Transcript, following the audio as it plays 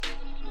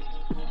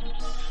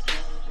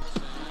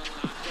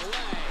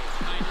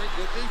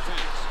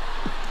defense.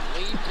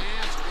 Lead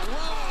pass.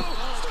 Whoa!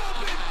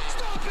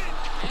 Stop it!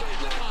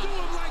 Do not do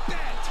him like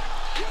that!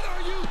 What are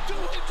you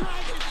doing,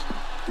 Dragons?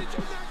 Did you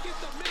not get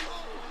the memo?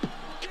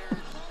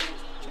 Derrick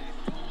Rose can't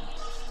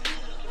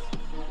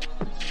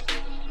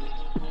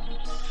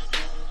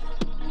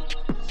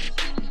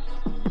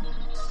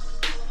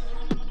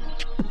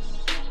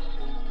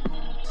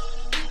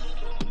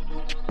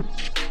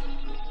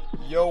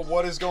Yo,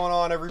 what is going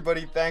on,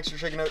 everybody? Thanks for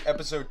checking out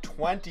episode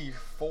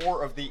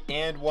 24 of the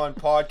And One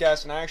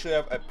podcast. And I actually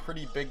have a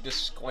pretty big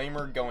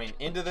disclaimer going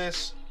into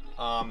this.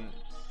 On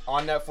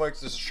Netflix,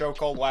 there's a show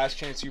called Last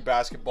Chance U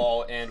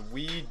Basketball, and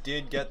we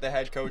did get the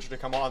head coach to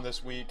come on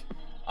this week.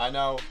 I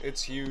know,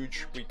 it's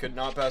huge. We could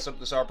not pass up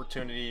this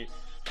opportunity,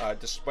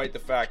 despite the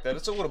fact that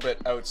it's a little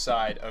bit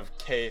outside of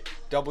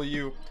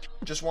KW.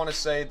 Just want to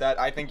say that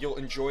I think you'll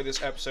enjoy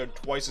this episode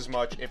twice as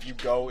much if you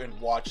go and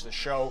watch the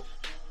show.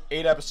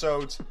 8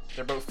 episodes,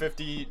 they're about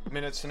 50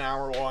 minutes to an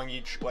hour long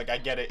each. Like, I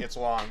get it, it's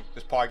long.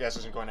 This podcast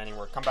isn't going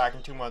anywhere. Come back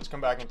in 2 months, come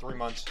back in 3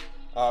 months.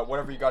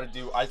 Whatever you gotta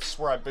do. I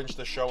swear I binged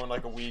the show in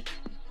like a week.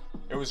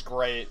 It was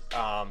great.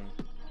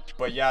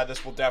 But yeah,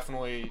 this will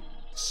definitely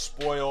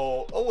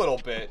spoil a little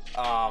bit.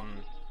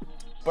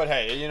 But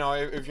hey, you know,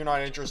 if you're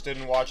not interested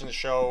in watching the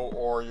show,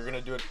 or you're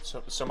gonna do it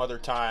some other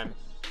time,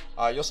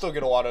 you'll still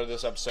get a lot out of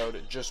this episode.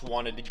 Just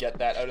wanted to get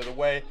that out of the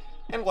way.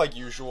 And like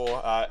usual,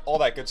 all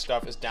that good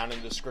stuff is down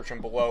in the description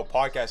below.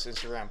 Podcast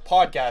Instagram,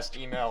 podcast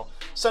email.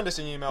 Send us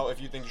an email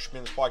if you think you should be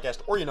in this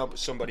podcast, or you know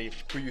somebody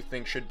who you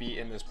think should be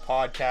in this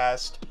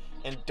podcast.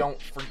 And don't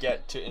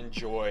forget to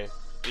enjoy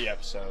the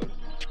episode.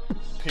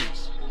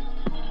 Peace.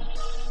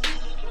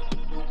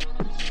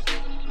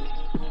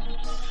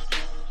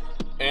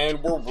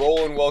 And we're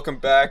rolling. Welcome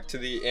back to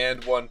the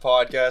And One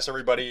podcast,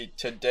 everybody.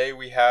 Today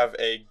we have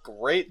a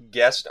great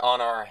guest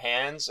on our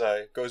hands.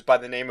 It goes by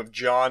the name of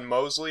John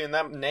Mosley, and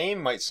that name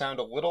might sound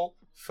a little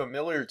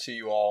familiar to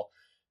you all.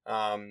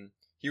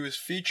 He was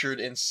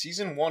featured in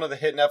season 1 of the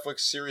hit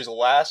Netflix series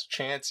Last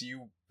Chance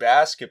U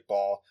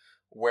Basketball,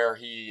 where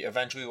he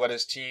eventually led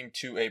his team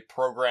to a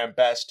program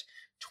best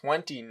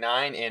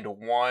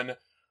 29-1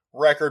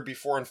 record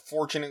before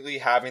unfortunately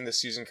having the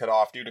season cut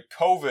off due to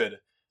COVID.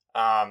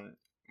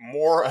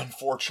 More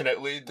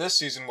unfortunately, this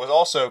season was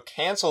also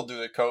canceled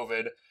due to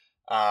COVID,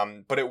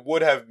 but it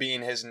would have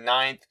been his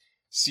 9th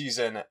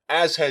season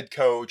as head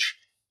coach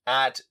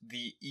at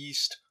the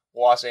East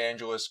Los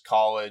Angeles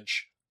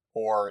College,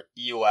 or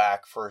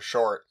ELAC for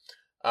short.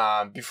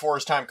 Before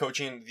his time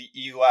coaching the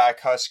ELAC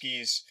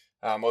Huskies,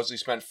 Mosley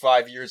spent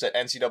 5 years at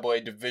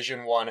NCAA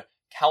Division I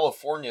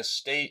California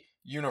State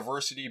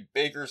University,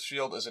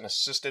 Bakersfield, as an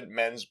assistant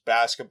men's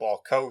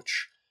basketball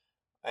coach.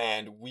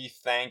 And we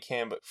thank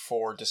him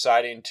for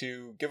deciding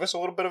to give us a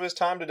little bit of his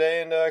time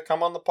today and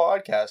come on the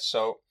podcast.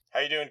 So,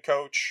 how you doing,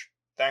 Coach?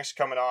 Thanks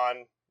for coming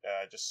on.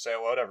 Just say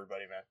hello to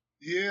everybody, man.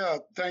 Yeah,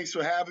 thanks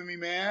for having me,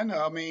 man.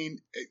 I mean,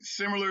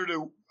 similar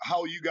to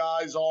how you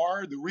guys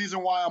are, the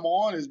reason why I'm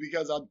on is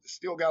because I've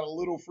still got a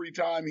little free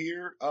time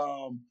here.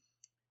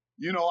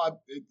 You know, I've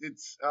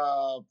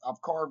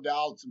carved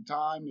out some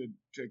time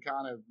to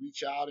kind of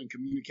reach out and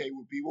communicate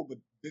with people, but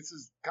this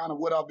is kind of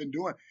what I've been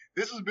doing.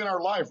 This has been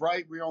our life,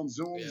 right? We're on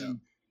Zooms and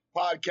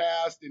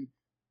podcasts, and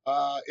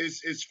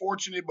it's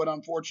fortunate, but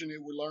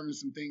unfortunate. We're learning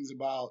some things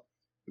about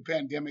the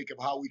pandemic, of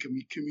how we can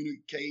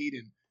communicate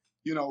and,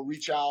 you know,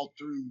 reach out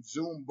through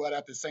Zoom. But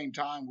at the same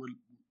time,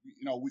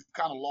 we've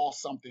kind of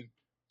lost something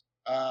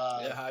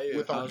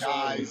with our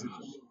guys.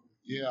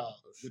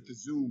 With the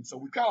Zoom. So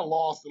we kind of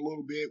lost a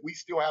little bit. We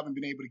still haven't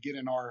been able to get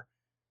in our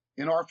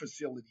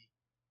facility.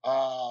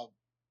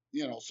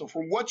 You know, so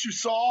from what you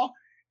saw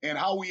and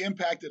how we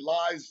impacted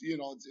lives, you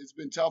know, it's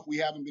been tough. We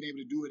haven't been able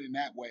to do it in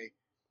that way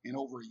in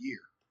over a year.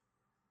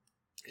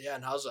 Yeah,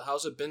 and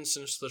how's it been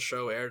since the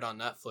show aired on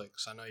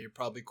Netflix? I know you're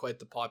probably quite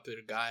the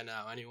popular guy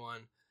now.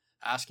 Anyone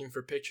asking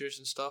for pictures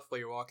and stuff while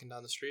you're walking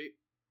down the street?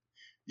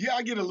 Yeah,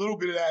 I get a little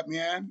bit of that,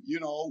 man. You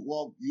know,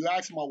 well, you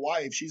ask my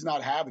wife, she's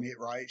not having it,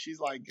 right? She's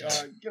like,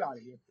 get out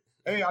of here.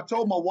 Hey, I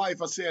told my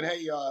wife, I said,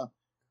 hey,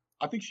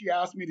 I think she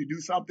asked me to do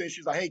something.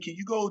 She's like, hey, can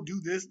you go do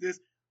this?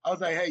 I was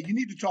like, hey, you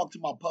need to talk to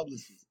my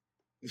publicist.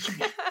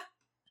 And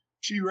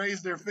she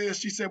raised her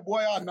fist. She said,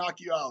 boy, I'll knock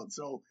you out.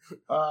 So,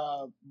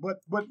 but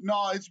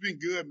no, it's been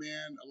good,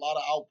 man. A lot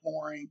of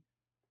outpouring.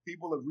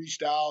 People have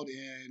reached out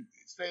and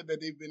said that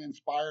they've been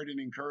inspired and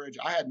encouraged.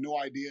 I had no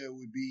idea it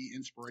would be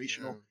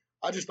inspirational. Yeah.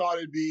 I just thought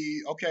it'd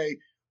be, okay,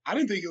 I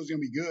didn't think it was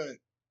going to be good.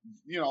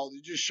 You know,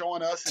 they're just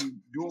showing us and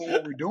doing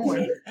what we're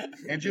doing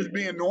and just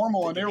being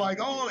normal. And they're like,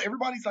 oh,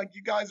 everybody's like,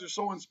 you guys are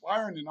so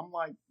inspiring. And I'm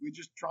like, we're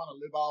just trying to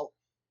live out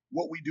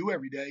what we do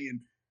every day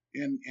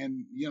and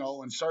you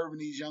know, and serving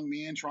these young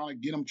men, trying to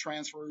get them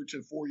transferred to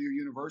 4-year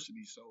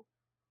universities. So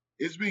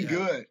it's been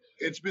good.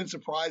 It's been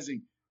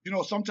surprising. You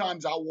know,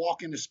 sometimes I'll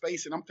walk into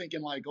space and I'm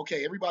thinking like,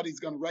 okay, everybody's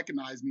going to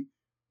recognize me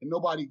and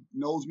nobody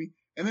knows me.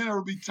 And then there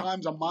will be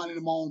times I'm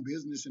minding my own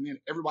business and then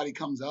everybody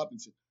comes up and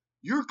says,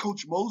 you're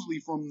Coach Mosley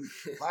from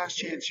Last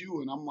Chance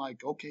U. And I'm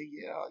like, okay,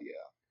 yeah.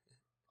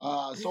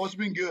 So it's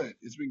been good.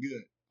 It's been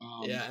good.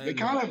 They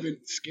kind of been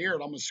scared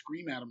I'm gonna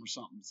scream at them or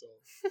something. So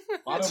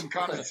a lot of them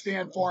kind of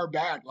stand far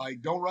back,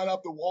 like don't run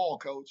up the wall,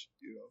 coach.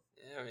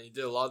 Yeah, I mean, you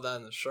did a lot of that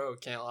in the show.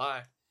 Can't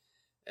lie.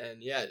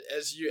 And yeah,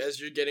 as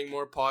you're getting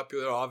more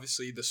popular,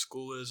 obviously the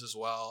school is as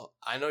well.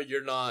 I know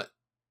you're not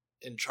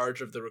in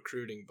charge of the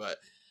recruiting, but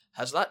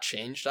has that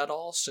changed at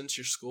all since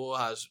your school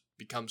has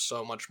become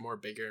so much more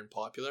bigger and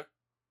popular?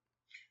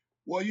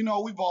 Well,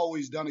 we've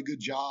always done a good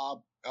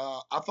job.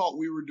 I thought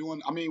we were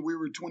we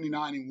were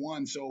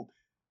 29-1, so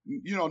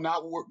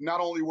not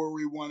only were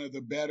we one of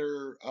the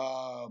better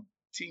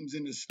teams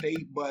in the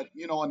state, but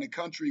in the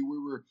country we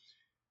were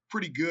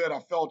pretty good. I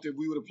felt if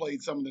we would have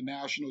played some of the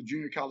national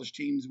junior college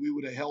teams, we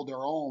would have held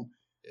our own.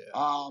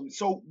 Yeah.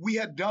 So we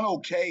had done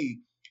okay,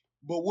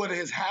 but what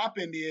has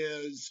happened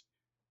is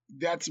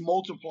that's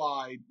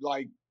multiplied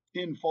like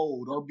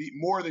tenfold or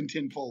more than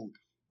tenfold,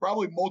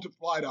 probably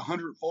multiplied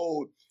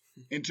 100-fold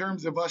in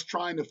terms of us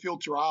trying to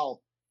filter out.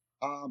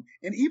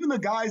 And even the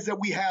guys that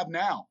we have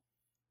now,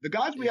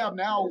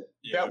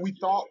 that we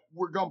thought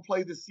were going to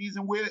play the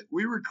season with,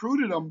 we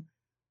recruited them,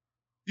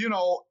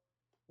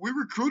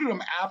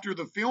 after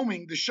the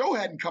filming. The show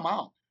hadn't come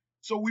out.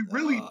 So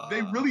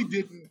they really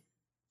didn't.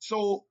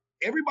 So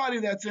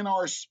everybody that's in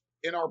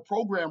our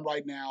program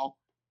right now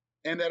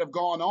and that have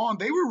gone on,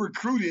 they were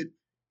recruited.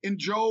 And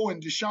Joe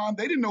and Deshaun,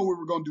 they didn't know what we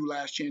were going to do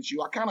Last Chance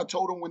U. I kind of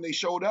told them when they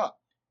showed up.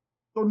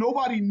 So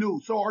nobody knew.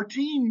 So our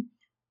team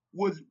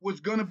was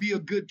going to be a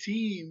good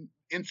team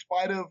in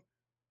spite of,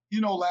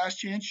 Last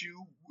Chance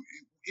U.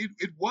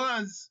 It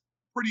was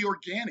pretty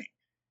organic.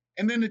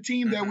 And then the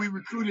team that we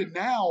recruited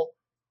now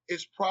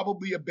is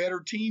probably a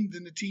better team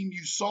than the team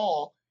you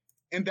saw.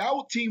 And that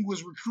team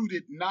was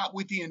recruited not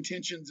with the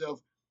intentions of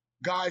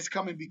guys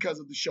coming because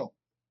of the show.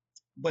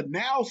 But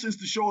now, since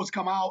the show has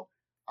come out,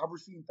 I've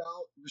received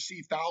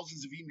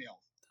thousands of emails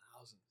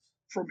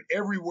from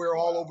everywhere,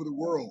 all over the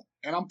world.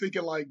 And I'm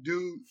thinking like,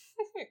 dude,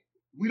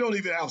 we don't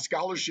even have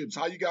scholarships.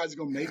 How you guys are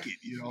going to make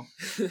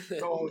it,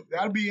 So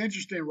that'd be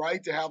interesting,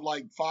 right? To have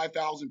like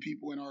 5,000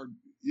 people in our,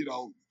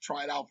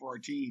 try it out for our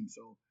team.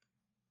 So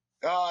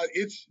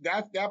it's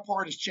that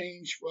part has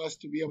changed for us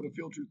to be able to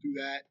filter through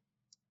that.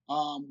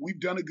 We've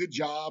done a good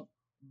job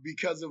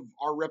because of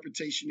our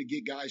reputation to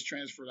get guys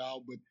transferred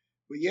out. But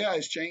yeah,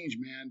 it's changed,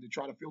 man, to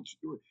try to filter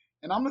through it.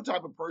 And I'm the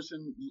type of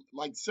person,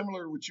 like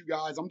similar with you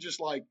guys, I'm just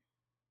like,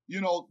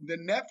 the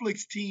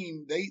Netflix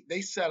team,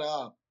 they set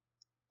up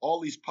all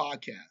these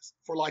podcasts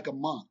for like a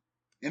month.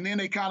 And then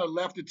they kind of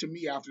left it to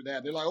me after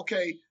that. They're like,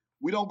 okay,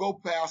 we don't go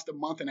past a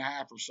month and a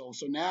half or so.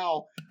 So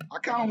now I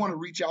kind of want to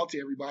reach out to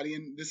everybody.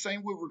 And the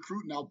same with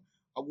recruiting. I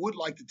would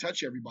like to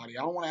touch everybody.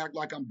 I don't want to act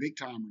like I'm big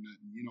time or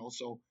nothing,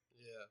 So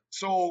yeah.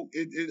 So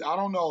I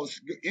don't know.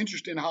 It's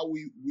interesting how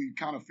we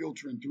kind of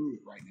filtering through it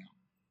right now.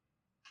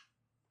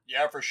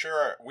 Yeah, for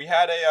sure. We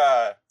had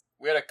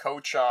a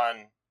coach on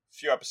a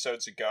few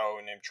episodes ago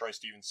named Troy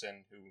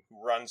Stevenson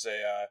who runs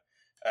a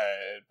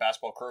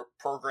basketball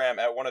program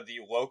at one of the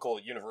local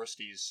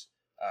universities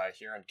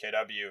here in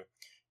KW.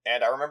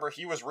 And I remember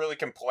he was really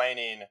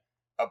complaining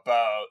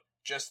about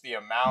just the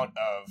amount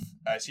of,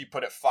 as he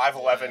put it,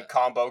 5'11"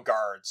 combo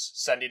guards,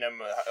 sending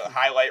him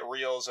highlight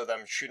reels of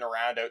them shooting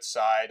around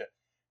outside.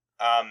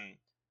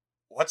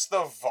 What's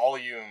the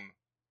volume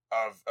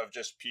of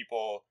just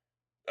people,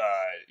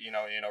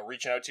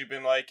 reaching out to you,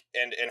 being like,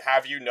 and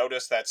have you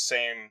noticed that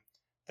same,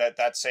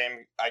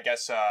 I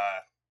guess,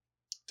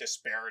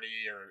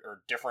 disparity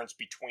or difference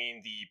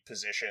between the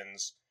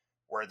positions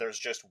where there's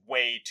just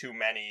way too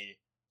many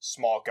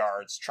small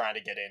guards trying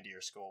to get into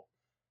your school?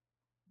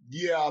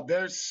 Yeah,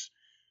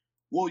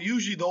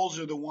 usually those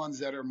are the ones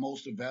that are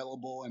most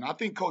available. And I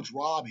think Coach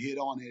Rob hit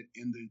on it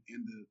in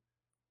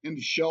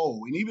the show.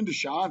 And even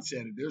Deshaun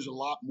said it. There's a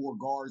lot more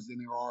guards than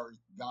there are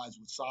guys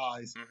with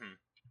size and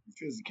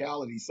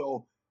physicality.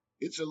 So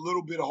it's a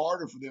little bit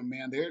harder for them,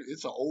 man.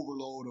 It's an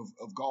overload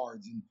of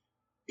guards. And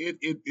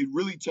it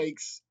really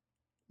takes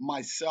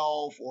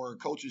myself or a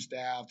coaching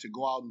staff to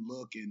go out and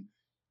look and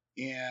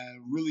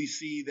really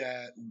see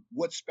that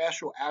what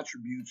special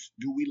attributes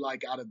do we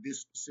like out of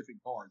this specific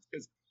guard.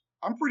 Because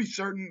I'm pretty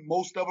certain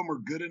most of them are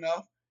good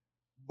enough.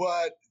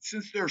 But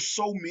since there's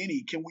so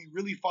many, can we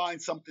really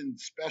find something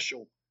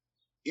special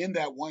in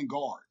that one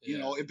guard?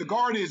 Yeah, if the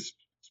guard is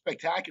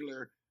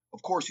spectacular,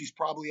 of course, he's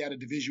probably at a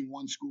Division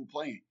I school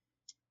playing.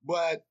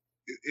 But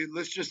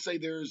let's just say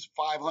there's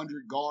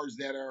 500 guards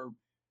that are,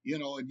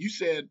 and you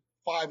said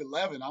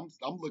 5'11".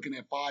 I'm looking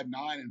at 5'9"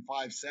 and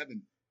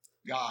 5'7"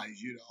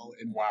 guys,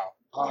 And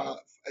wow.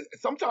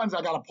 Sometimes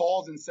I got to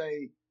pause and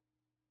say,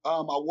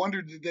 I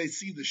wonder, did they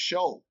see the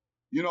show?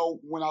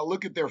 When I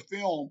look at their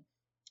film,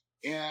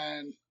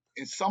 and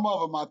some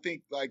of them I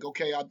think like,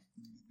 okay,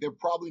 they're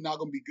probably not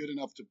going to be good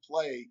enough to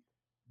play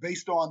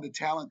based on the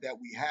talent that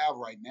we have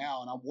right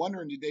now. And I'm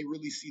wondering, did they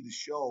really see the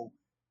show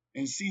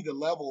and see the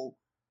level,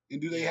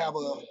 and do they have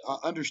a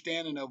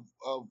understanding of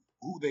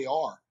who they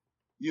are,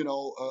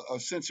 a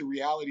sense of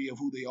reality of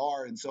who they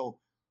are? And so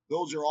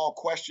those are all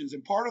questions.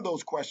 And part of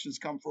those questions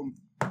come from,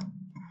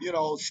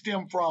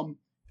 stem from,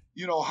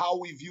 how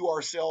we view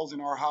ourselves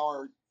and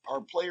how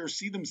our players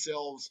see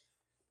themselves,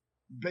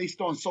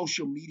 based on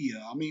social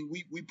media. I mean,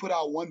 we put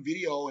out one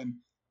video and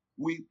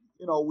we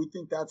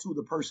think that's who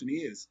the person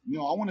is. I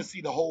want to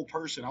see the whole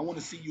person. I want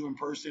to see you in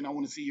person. I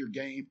want to see your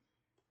game.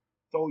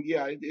 So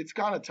yeah, it's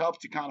kind of tough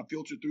to kind of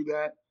filter through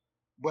that,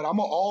 but I'm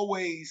gonna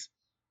always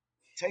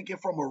take it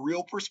from a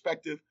real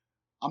perspective.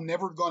 I'm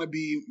never gonna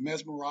be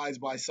mesmerized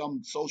by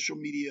some social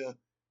media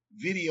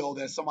video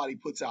that somebody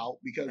puts out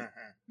because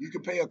you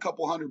can pay a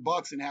couple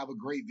 $100 and have a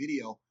great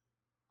video.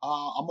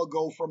 I'm gonna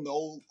go from the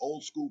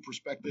old school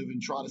perspective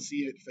and try to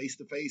see it face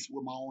to face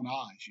with my own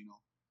eyes.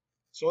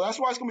 So that's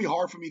why it's gonna be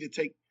hard for me to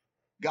take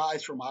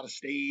guys from out of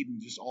state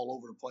and just all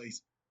over the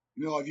place.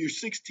 If you're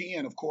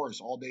 6'10", of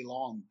course, all day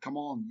long, come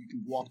on, you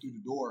can walk through the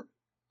door.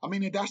 I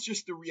mean, that's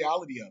just the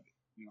reality of it.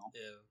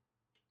 Yeah.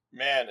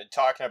 Man,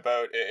 talking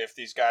about if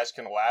these guys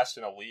can last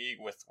in a league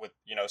with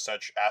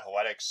such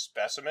athletic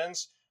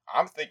specimens,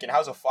 I'm thinking,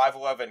 how's a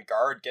 5'11"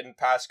 guard getting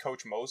past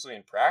Coach Mosley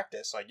in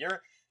practice? Like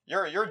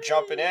you're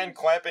jumping in,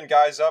 clamping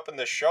guys up in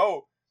the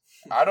show.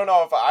 I don't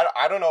know if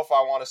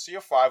I want to see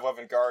a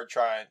 5'11" guard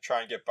try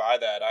and get by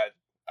that.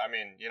 I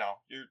mean,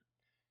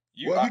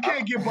 well, if you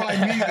can't get by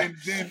me,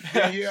 then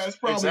yeah, it's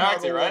probably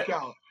exactly, not gonna right? work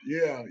out.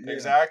 Yeah.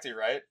 Exactly,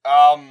 right?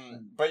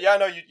 But yeah,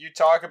 no, you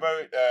talk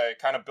about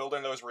kind of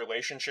building those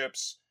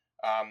relationships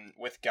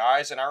with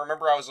guys, and I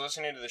remember I was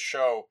listening to the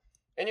show,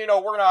 and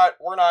we're not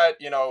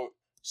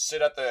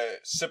sit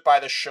by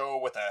the show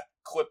with a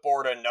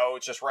clipboard and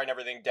notes, just writing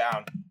everything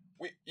down.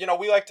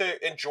 We like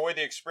to enjoy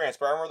the experience,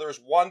 but I remember there was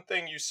one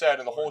thing you said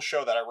in the whole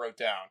show that I wrote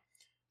down.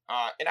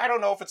 And I don't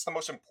know if it's the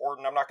most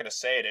important, I'm not going to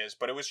say it is,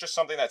 but it was just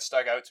something that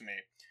stuck out to me.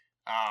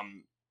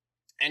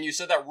 And you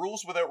said that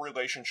rules without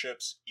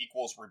relationships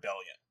equals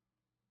rebellion.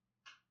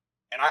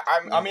 And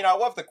I mean, I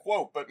love the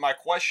quote, but my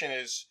question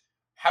is,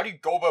 how do you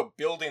go about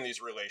building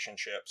these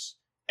relationships?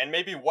 And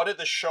maybe what did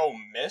the show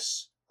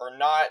miss or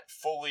not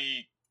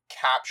fully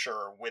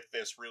capture with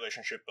this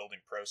relationship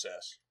building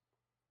process?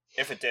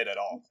 If it did at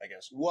all, I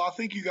guess. Well, I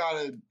think you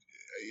gotta,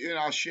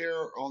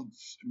 share on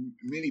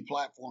many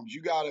platforms.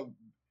 You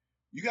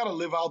gotta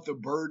live out the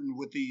burden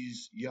with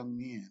these young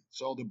men.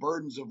 So the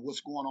burdens of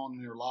what's going on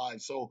in their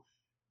lives. So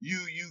you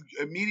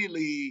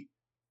immediately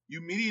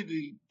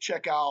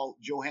check out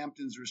Joe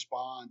Hampton's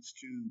response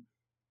to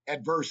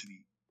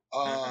adversity.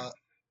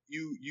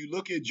 You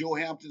look at Joe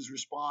Hampton's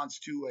response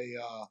to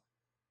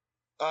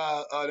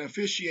an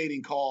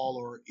officiating call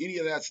or any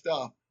of that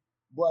stuff.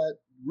 But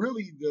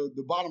really,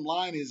 the bottom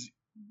line is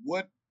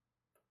what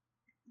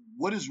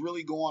is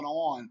really going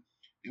on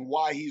and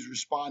why he's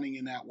responding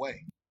in that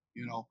way.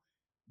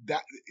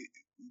 That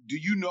do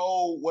you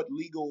know what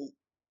legal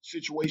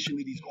situation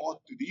that he's going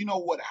through? Do you know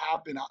what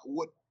happened?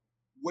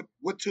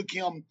 What took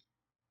him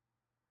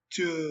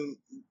to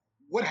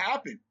what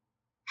happened?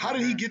 How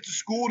did he get to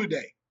school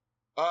today?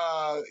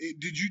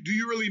 Do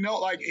you really know?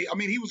 Like, I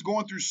mean, he was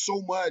going through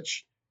so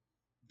much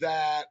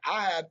that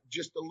I had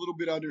just a little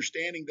bit of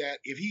understanding that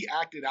if he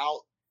acted out,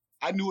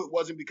 I knew it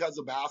wasn't because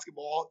of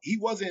basketball. He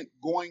wasn't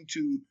going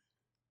to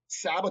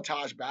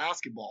sabotage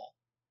basketball.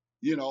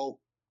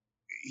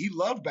 He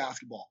loved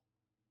basketball.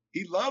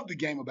 He loved the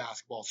game of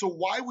basketball. So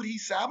why would he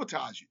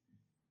sabotage it?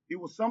 It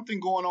was something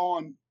going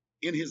on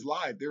in his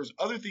life. There's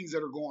other things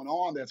that are going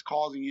on that's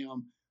causing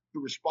him to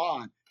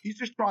respond. He's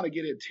just trying to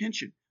get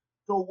attention.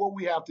 So what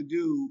we have to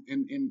do,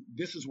 and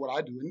this is what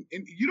I do,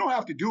 and you don't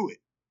have to do it.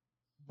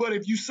 But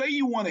if you say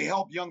you want to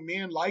help young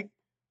men like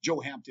Joe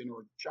Hampton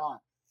or Sean,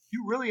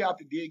 you really have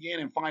to dig in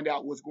and find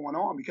out what's going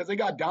on because they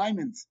got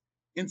diamonds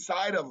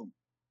inside of them.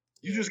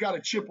 You just got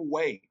to chip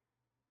away.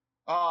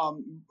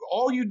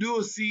 All you do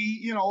is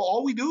see,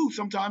 all we do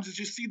sometimes is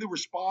just see the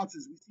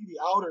responses. We see the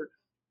outer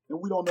and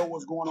we don't know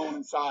what's going on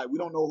inside. We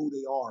don't know who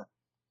they are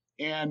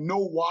and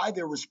know why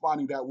they're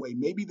responding that way.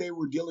 Maybe they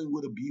were dealing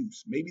with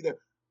abuse. Maybe they're,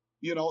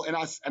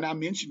 and I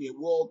mentioned it.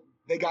 Well,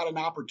 they got an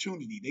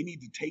opportunity. They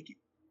need to take it.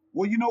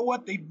 Well, you know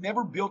what? They've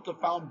never built a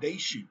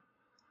foundation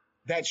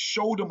that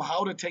showed them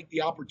how to take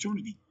the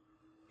opportunity.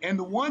 And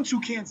the ones who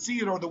can't see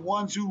it are the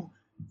ones who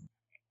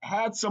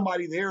had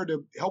somebody there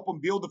to help them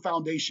build the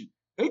foundation.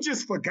 They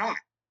just forgot.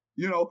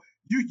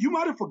 You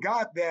might have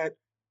forgot that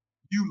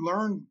you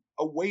learned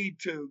a way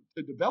to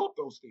develop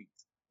those things,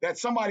 that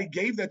somebody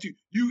gave that to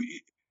you.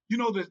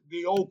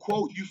 The old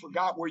quote, you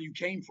forgot where you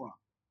came from.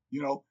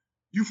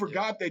 You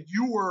forgot that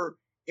you were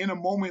in a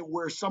moment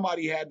where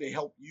somebody had to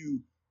help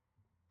you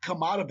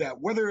come out of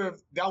that, whether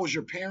that was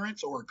your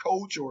parents or a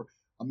coach or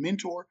a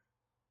mentor.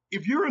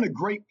 If you're in a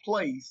great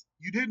place,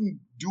 you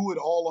didn't do it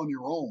all on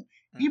your own.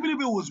 Mm-hmm. Even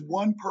if it was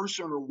one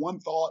person or one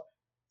thought,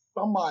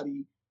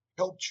 somebody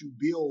helped you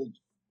build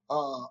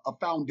a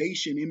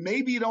foundation. And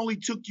maybe it only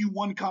took you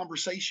one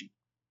conversation.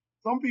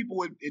 Some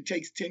people, it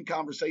takes 10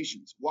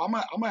 conversations. Well, I'm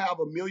going to have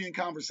 1 million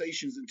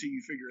conversations until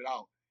you figure it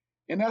out.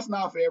 And that's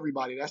not for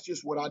everybody. That's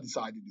just what I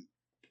decide to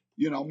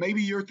do.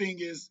 Maybe your thing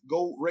is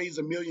go raise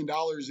 $1 million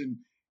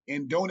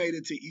and donate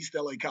it to East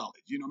LA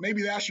College.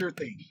 Maybe that's your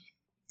thing.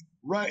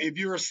 Right? If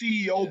you're a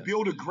CEO,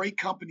 build a great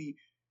company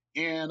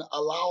and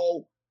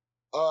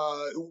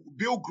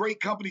build great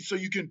companies so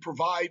you can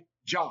provide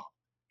jobs.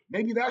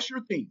 Maybe that's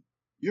your thing.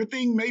 Your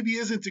thing maybe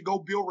isn't to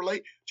go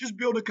just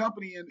build a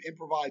company and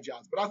provide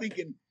jobs. But I think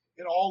in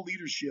all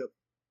leadership,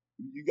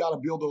 you got to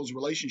build those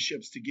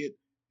relationships to get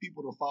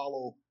people to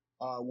follow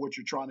what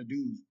you're trying to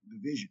do, the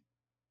vision.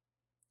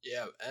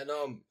 Yeah, and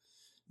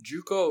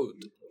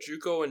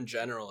JUCO in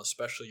general,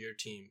 especially your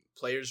team,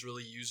 players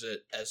really use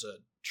it as a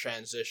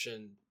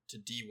transition to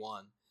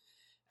D1.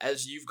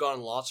 As you've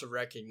gotten lots of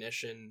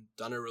recognition,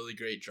 done a really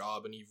great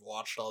job, and you've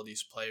watched all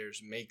these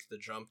players make the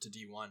jump to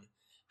D1,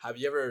 have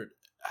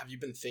you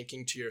been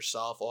thinking to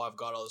yourself, oh, I've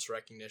got all this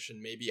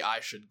recognition, maybe I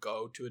should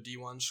go to a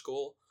D1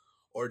 school?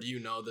 Or do you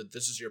know that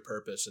this is your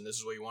purpose and this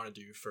is what you want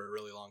to do for a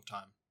really long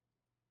time?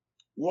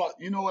 Well,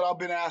 you know what? I've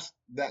been asked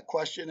that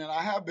question, and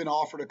I have been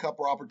offered a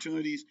couple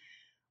opportunities,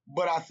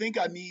 but I think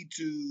I need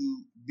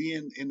to be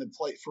in the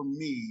place for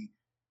me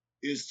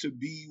is to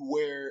be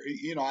where,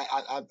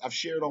 I've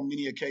shared on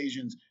many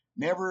occasions,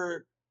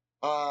 never,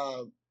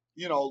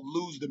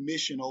 lose the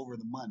mission over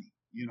the money,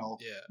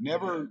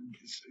 never,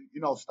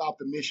 stop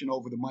the mission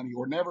over the money,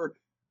 or never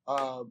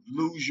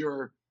lose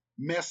your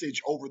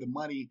message over the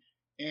money.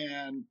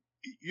 And,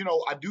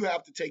 I do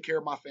have to take care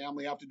of my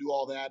family. I have to do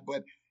all that.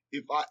 But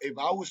if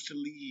I was to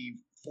leave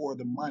for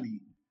the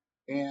money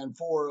and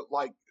for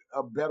like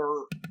a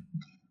better,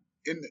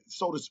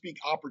 so to speak,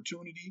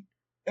 opportunity,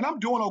 and I'm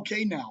doing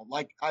okay now.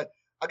 Like I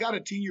got a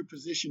tenure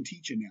position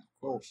teaching now.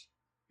 So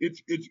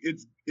it's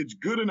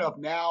good enough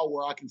now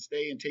where I can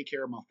stay and take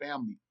care of my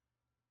family.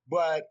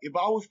 But if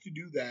I was to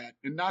do that,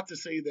 and not to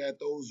say that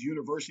those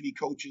university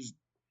coaches,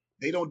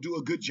 they don't do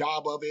a good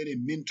job of it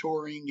and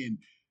mentoring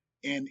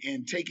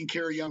and taking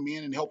care of young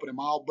men and helping them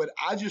out. But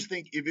I just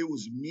think if it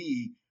was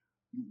me,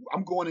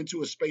 I'm going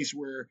into a space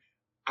where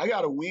I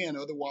got to win.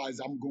 Otherwise,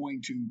 I'm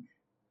going to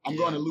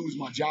lose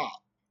my job.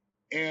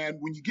 And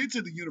when you get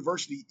to the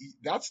university,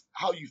 that's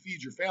how you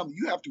feed your family.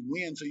 You have to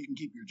win so you can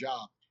keep your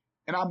job.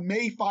 And I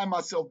may find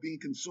myself being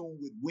consumed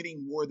with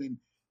winning more than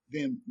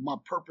my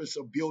purpose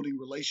of building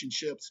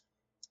relationships,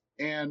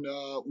 and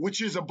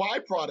which is a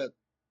byproduct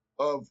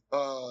of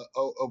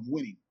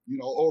winning.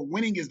 Or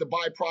winning is the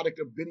byproduct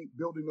of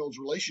building those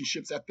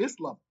relationships at this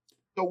level.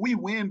 So we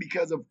win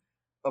because of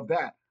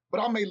that. But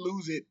I may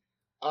lose it,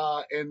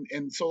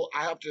 and so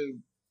I have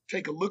to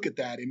take a look at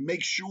that and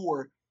make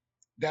sure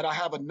that I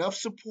have enough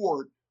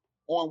support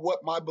on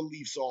what my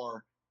beliefs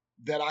are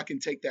that I can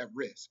take that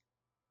risk.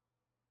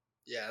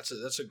 Yeah,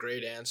 that's a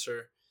great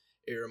answer.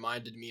 It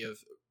reminded me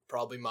of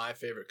probably my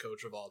favorite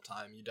coach of all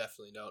time. You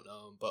definitely don't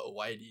know him, but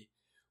Whitey.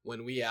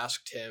 When we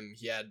asked him,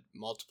 he had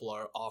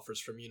multiple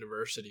offers from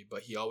university,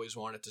 but he always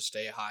wanted to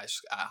stay at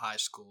high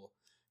school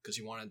because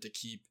he wanted to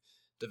keep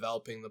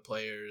developing the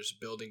players,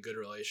 building good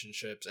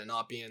relationships, and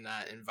not be in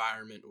that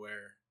environment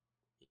where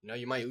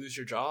you might lose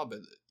your job.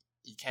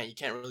 You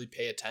can't really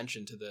pay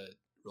attention to the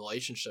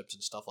relationships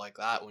and stuff like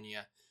that when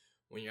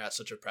you're at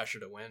such a pressure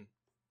to win.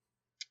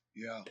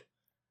 Yeah.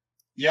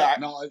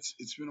 No,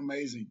 it's been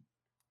amazing,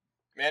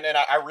 man. And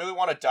I really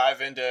want to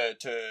dive into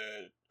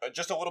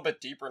just a little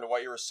bit deeper into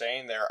what you were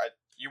saying there.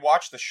 You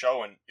watch the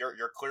show and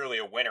you're clearly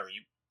a winner.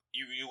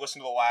 You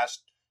listen to the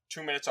last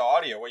 2 minutes of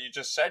audio. What you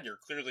just said, you're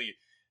clearly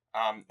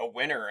a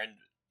winner. And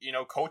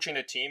coaching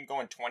a team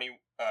going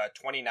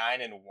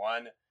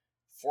 29-1,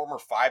 former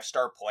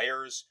 5-star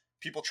players,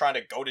 people trying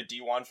to go to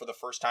D1 for the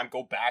first time,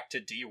 go back to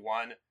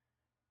D1.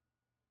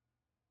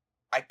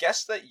 I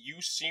guess that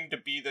you seem to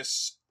be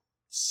this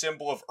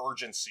symbol of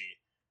urgency.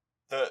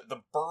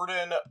 The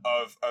burden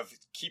of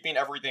keeping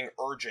everything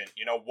urgent.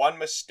 One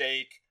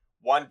mistake,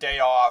 one day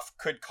off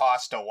could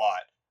cost a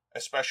lot,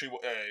 especially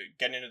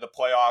getting into the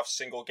playoffs,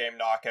 single game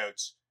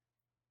knockouts.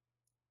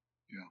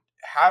 Yeah.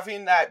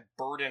 Having that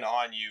burden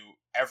on you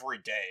every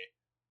day,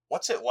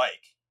 what's it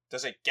like?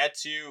 Does it get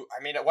to you?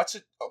 I mean, what's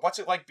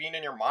it like being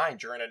in your mind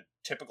during a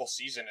typical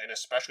season, and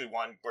especially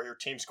one where your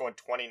team's going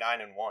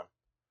 29-1?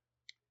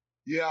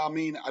 Yeah, I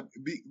mean,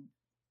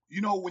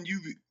 when you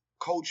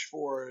coach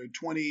for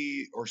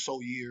 20 or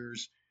so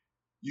years,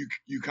 you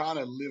kind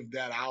of live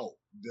that out.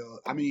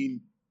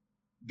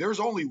 There's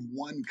only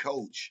one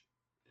coach,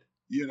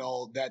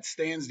 that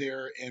stands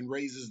there and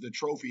raises the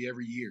trophy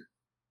every year.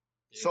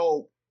 Yeah.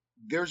 So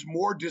there's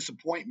more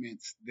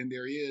disappointments than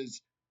there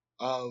is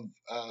of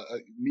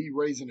me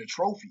raising a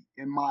trophy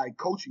in my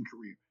coaching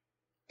career.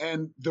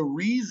 And the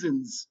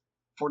reasons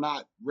for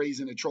not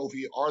raising a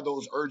trophy are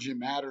those urgent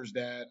matters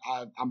that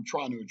I'm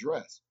trying to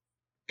address.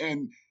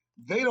 And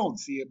they don't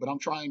see it, but I'm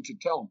trying to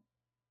tell them,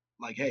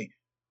 like, hey,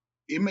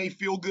 it may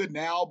feel good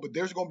now, but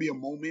there's going to be a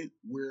moment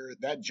where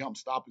that jump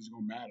stop is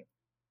going to matter,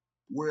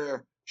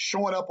 where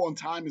showing up on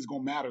time is going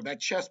to matter.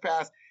 That chest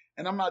pass,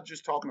 and I'm not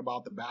just talking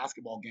about the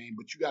basketball game,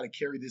 but you got to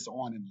carry this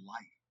on in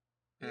life.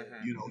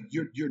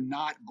 Mm-hmm. You're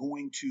not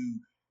going to,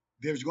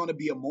 there's going to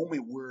be a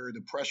moment where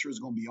the pressure is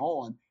going to be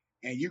on,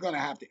 and you're going to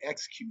have to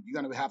execute.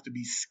 You're going to have to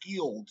be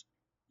skilled.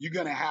 You're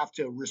going to have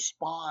to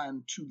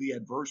respond to the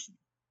adversity.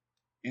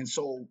 And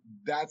so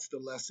that's the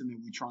lesson that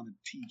we're trying to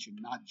teach, and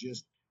not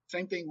just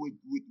same thing with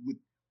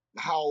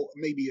how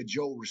maybe a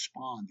Joe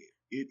responded.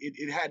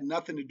 It had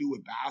nothing to do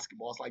with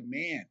basketball. It's like,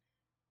 man,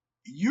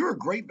 you're a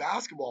great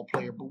basketball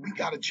player, but we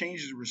got to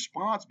change the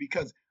response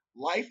because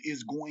life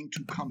is going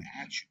to come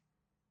at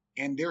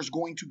you, and there's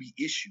going to be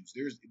issues.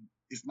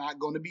 It's not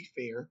going to be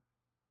fair.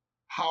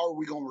 How are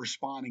we going to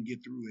respond and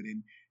get through it?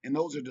 And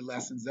those are the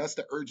lessons. That's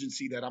the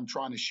urgency that I'm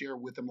trying to share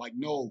with them. Like,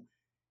 no.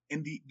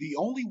 And the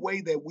only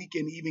way that we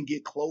can even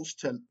get close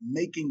to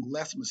making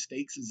less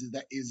mistakes is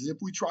if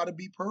we try to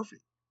be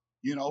perfect.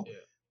 You know, Yeah.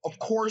 Of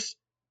course,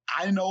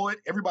 I know it.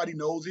 Everybody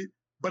knows it.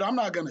 But I'm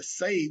not going to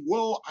say,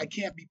 well, I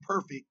can't be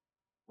perfect.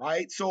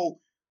 Right. So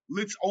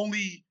let's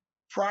only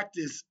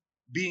practice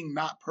being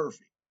not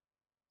perfect.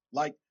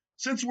 Like,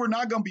 since we're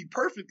not going to be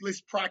perfect,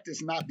 let's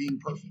practice not being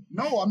perfect.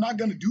 No, I'm not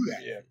going to do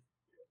that. Yeah.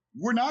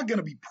 We're not going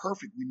to be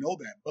perfect. We know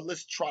that. But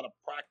let's try to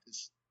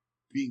practice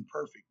being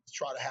perfect. Let's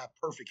try to have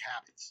perfect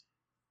habits.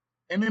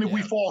 And then if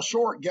we fall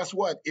short, guess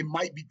what? It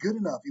might be good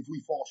enough if we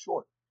fall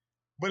short.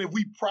 But if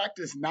we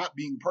practice not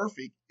being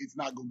perfect, it's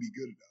not going to be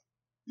good enough.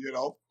 You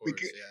know?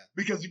 Course,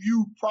 because if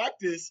you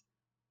practice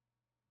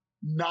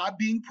not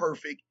being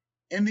perfect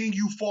and then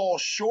you fall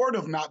short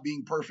of not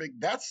being perfect,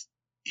 that's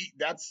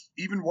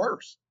even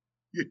worse.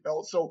 You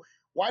know? So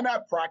why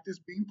not practice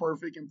being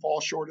perfect and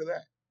fall short of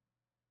that?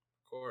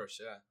 Of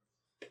course, yeah.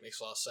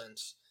 Makes a lot of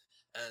sense.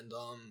 And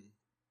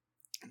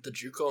the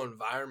JUCO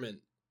environment,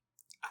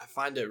 I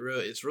find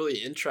it's really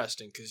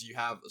interesting because you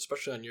have,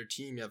 especially on your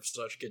team, you have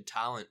such good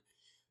talent.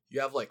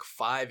 You have like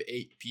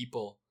 5-8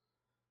 people,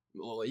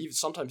 well,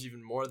 sometimes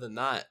even more than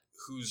that,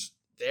 whose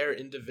their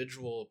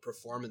individual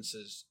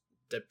performances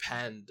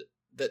depend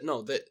that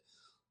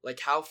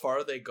like how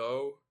far they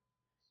go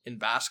in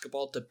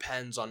basketball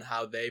depends on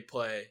how they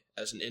play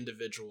as an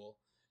individual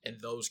in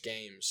those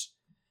games.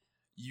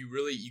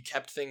 You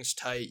kept things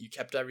tight, you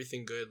kept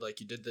everything good, like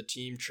you did the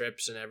team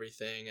trips and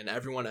everything, and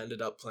everyone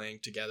ended up playing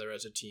together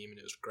as a team, and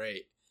it was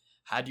great.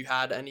 Had you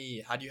have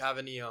any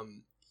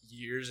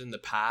years in the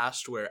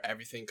past where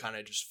everything kind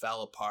of just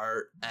fell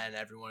apart and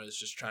everyone is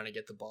just trying to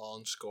get the ball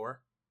and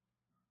score?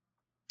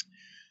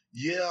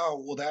 Yeah,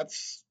 well,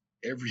 that's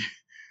every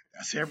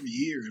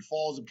year. It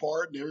falls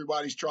apart and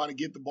everybody's trying to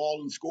get the ball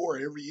and score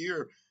every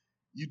year.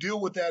 You deal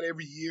with that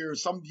every year.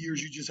 Some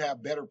years you just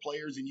have better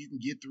players and you can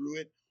get through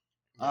it.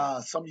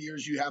 Some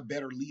years you have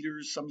better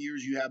leaders. Some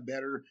years you have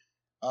better,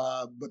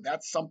 but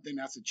that's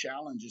a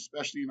challenge,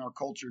 especially in our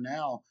culture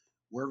now,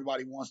 where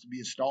everybody wants to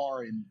be a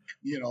star, and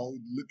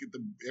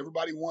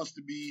everybody wants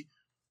to be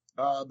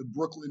the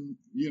Brooklyn,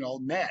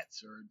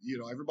 Nets, or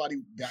everybody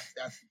that's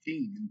the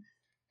team,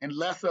 and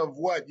less of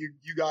what you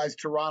guys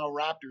Toronto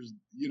Raptors,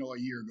 a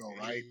year ago,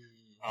 right?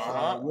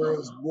 Where it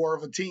was more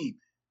of a team.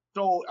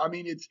 So I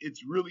mean,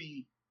 it's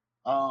really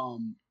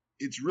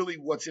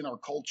what's in our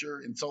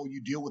culture, and so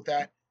you deal with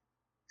that.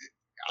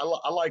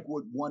 I like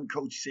what one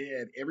coach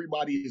said.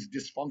 Everybody is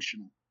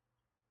dysfunctional.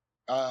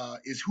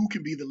 Is who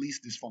can be the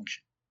least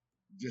dysfunctional.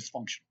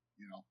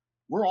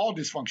 We're all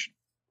dysfunctional.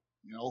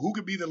 Who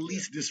could be the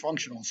least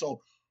dysfunctional.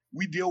 So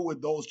we deal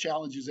with those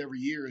challenges every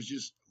year. Is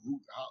just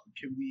how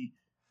can we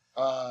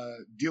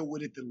deal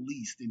with it the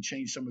least and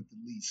change some of the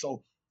least.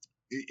 So,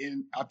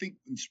 and I think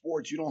in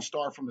sports you don't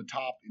start from the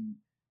top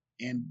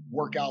and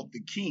work out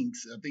the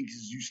kinks. I think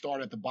you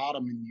start at the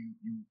bottom and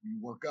you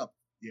work up.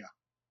 Yeah.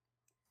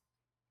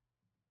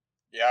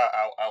 Yeah,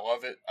 I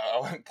love it.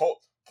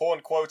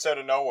 Pulling quotes out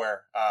of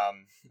nowhere.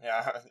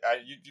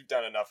 You've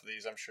done enough of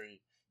these. I'm sure you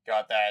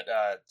got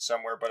that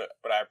somewhere.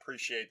 But I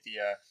appreciate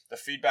the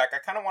feedback. I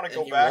kind of want to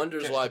go back. He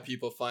wonders why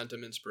people find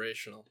him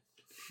inspirational.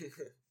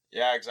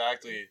 Yeah,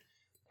 exactly.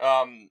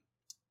 I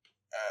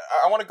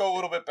want to go a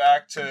little bit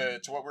back to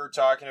what we were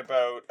talking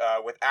about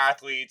with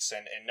athletes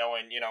and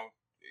knowing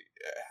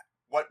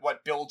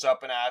what builds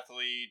up an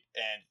athlete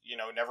and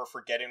never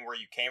forgetting where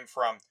you came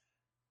from.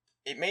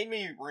 It made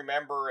me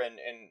remember and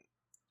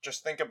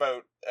just think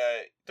about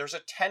there's a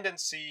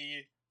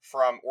tendency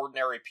from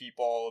ordinary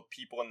people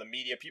in the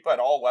media, people at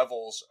all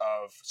levels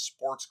of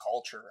sports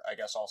culture, I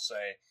guess I'll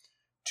say,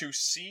 to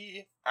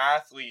see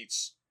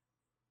athletes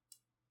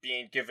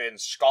being given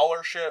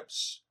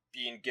scholarships,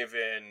 being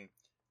given,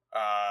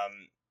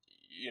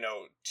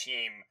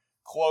 team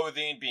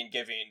clothing, being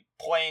given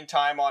playing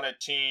time on a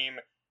team,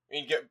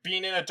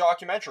 being in a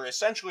documentary,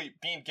 essentially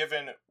being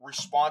given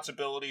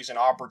responsibilities and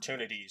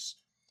opportunities.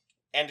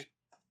 And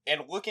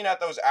looking at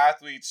those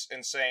athletes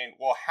and saying,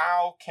 well,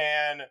 how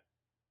can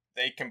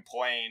they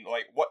complain?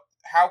 Like,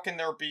 how can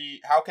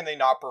they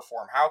not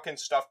perform? How can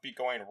stuff be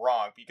going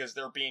wrong? Because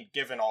they're being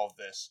given all of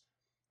this.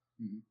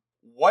 Mm-hmm.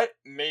 What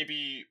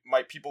maybe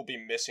might people be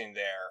missing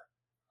there?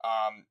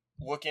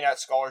 Looking at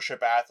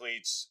scholarship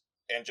athletes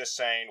and just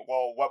saying,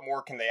 well, what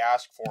more can they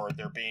ask for?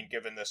 They're being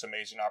given this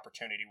amazing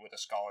opportunity with a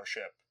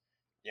scholarship,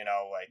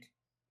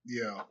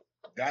 Yeah,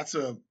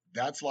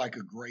 that's like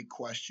a great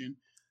question.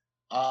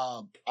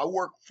 I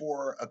worked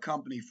for a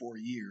company for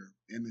a year,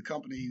 and the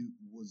company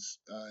was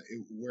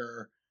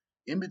where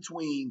in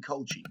between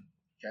coaching.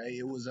 Okay,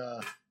 it was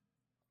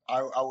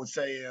I would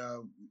say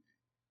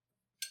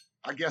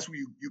I guess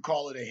you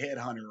call it a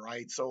headhunter,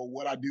 right? So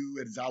what I do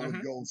is I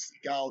would go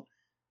seek out.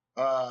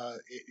 I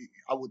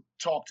would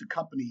talk to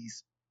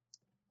companies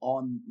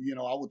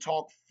I would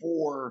talk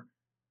for,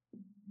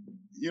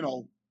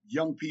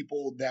 young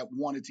people that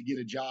wanted to get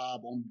a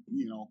job on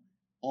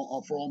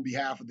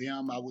behalf of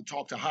them. I would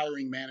talk to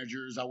hiring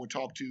managers. I would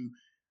talk to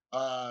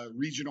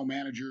regional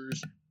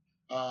managers,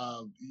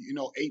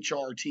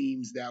 HR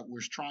teams that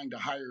was trying to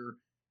hire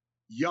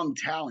young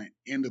talent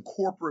in the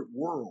corporate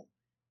world.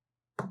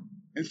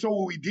 And so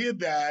when we did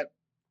that,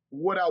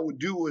 what I would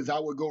do is I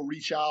would go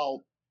reach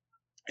out,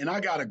 and I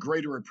got a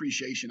greater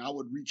appreciation. I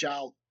would reach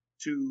out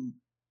to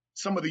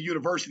some of the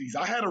universities.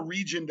 I had a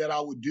region that I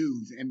would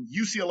do, and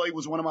UCLA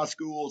was one of my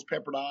schools,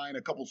 Pepperdine,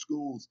 a couple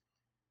schools.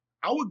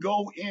 I would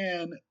go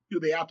in to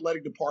the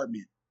athletic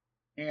department,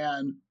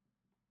 and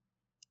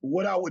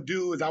what I would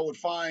do is I would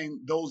find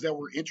those that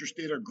were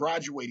interested or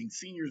graduating,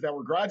 seniors that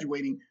were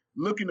graduating,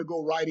 looking to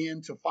go right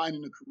into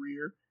finding a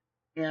career.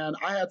 And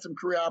I had some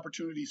career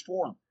opportunities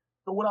for them.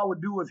 So what I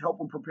would do is help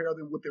them prepare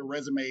them with their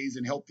resumes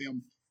and help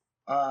them,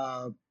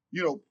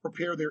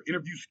 prepare their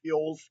interview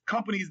skills.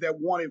 Companies that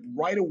wanted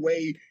right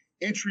away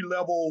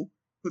entry-level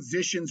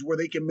positions where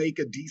they can make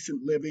a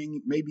decent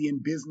living, maybe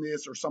in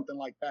business or something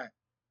like that.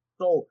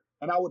 So,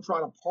 and I would try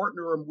to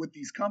partner them with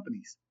these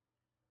companies.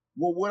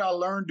 Well, what I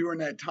learned during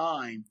that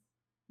time,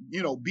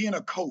 being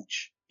a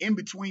coach in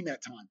between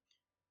that time,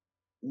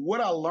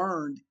 what I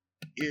learned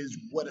is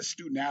what a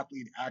student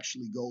athlete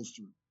actually goes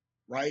through,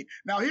 right?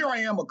 Now, here I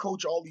am a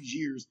coach all these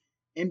years,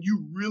 and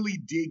you really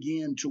dig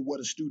into what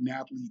a student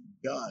athlete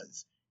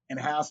does and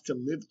has to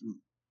live through.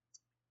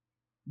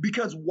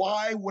 Because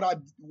why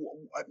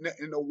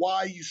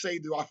you say,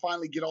 do I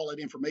finally get all that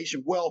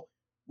information? Well,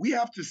 we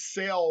have to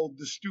sell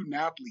the student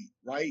athlete,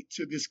 right,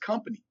 to this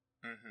company.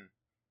 Mm-hmm.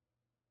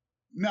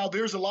 Now,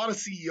 there's a lot of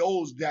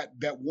CEOs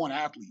that want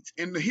athletes.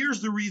 And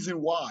here's the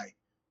reason why.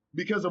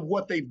 Because of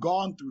what they've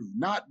gone through,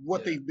 not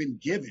what they've been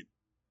given.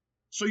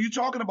 So you're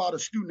talking about a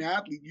student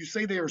athlete. You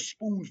say they're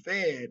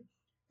spoon-fed,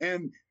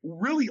 and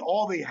really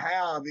all they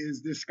have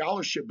is this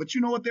scholarship. But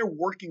you know what? They're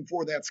working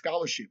for that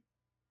scholarship.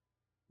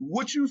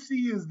 What you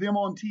see is them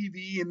on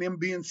TV and them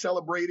being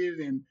celebrated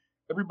and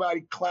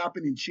everybody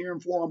clapping and cheering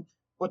for them.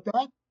 But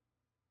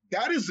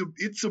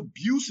it's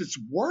abuse. It's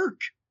work.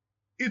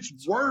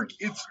 It's work.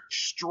 It's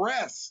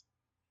stress.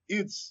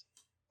 It's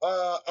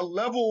a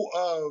level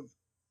of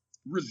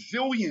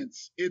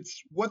resilience.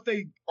 It's what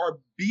they are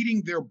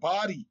beating their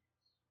body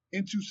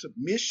into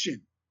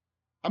submission.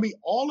 I mean,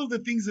 all of the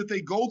things that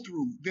they go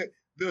through, that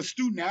the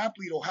student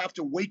athlete will have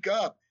to wake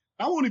up.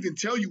 I won't even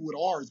tell you what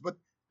ours, but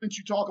since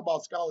you talk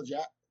about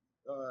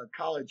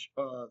college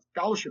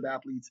scholarship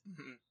athletes,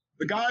 mm-hmm.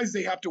 the guys,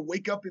 they have to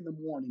wake up in the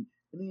morning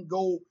and then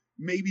go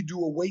maybe do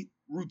a weight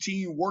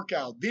routine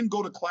workout, then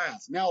go to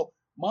class. Now,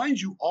 mind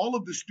you, all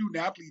of the student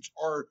athletes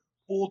are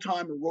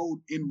full-time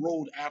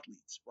enrolled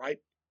athletes, right?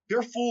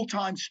 They're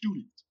full-time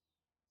students.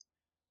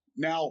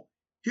 Now,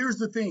 here's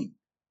the thing.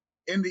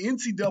 In the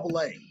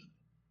NCAA,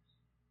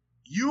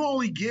 you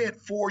only get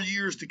 4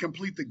 years to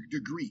complete the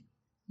degree.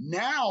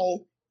 Now,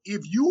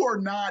 if you are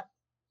not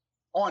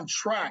on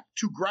track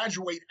to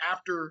graduate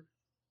after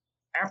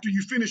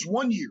you finish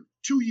 1 year,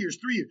 2 years,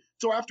 3 years,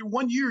 so after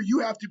 1 year, you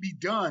have to be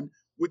done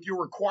with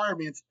your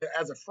requirements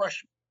as a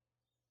freshman.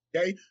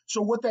 Okay?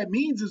 So what that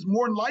means is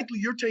more than likely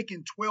you're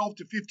taking 12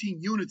 to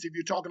 15 units if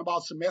you're talking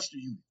about semester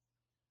units.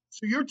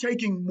 So you're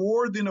taking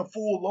more than a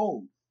full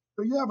load.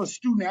 So you have a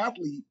student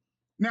athlete.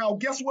 Now,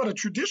 guess what? A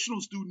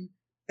traditional student,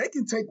 they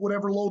can take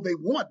whatever load they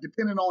want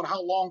depending on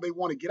how long they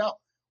want to get out.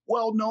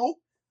 Well, no,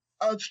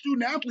 a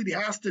student athlete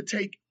has to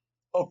take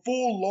a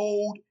full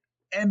load,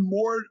 and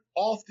more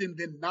often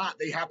than not,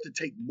 they have to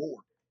take more.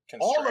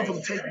 All of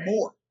them take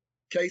more.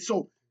 Okay,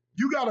 so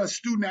you got a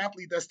student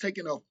athlete that's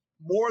taking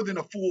more than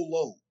a full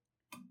load.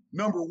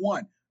 Number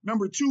one.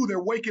 Number two,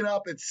 they're waking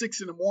up at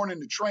 6 a.m.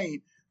 to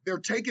train. They're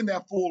taking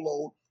that full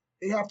load.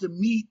 They have to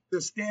meet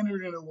the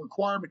standard and the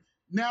requirement.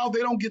 Now they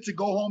don't get to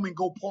go home and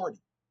go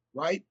party,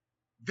 right?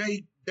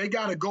 They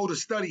got to go to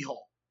study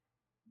hall.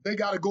 They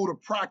got to go to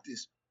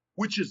practice,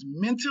 which is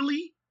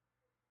mentally,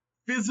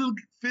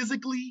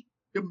 physically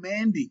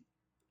demanding,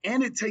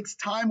 and it takes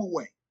time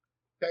away.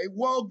 Okay,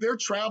 well, they're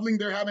traveling,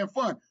 they're having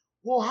fun.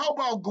 Well, how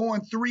about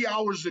going 3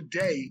 hours a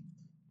day?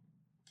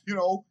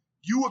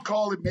 You would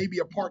call it maybe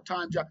a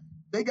part-time job.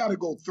 They got to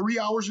go 3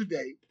 hours a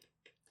day,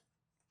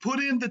 put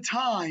in the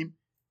time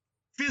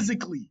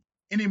physically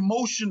and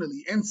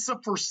emotionally. And so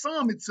for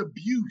some, it's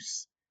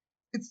abuse.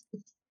 It's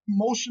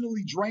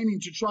emotionally draining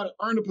to try to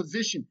earn a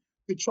position,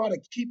 to try to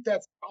keep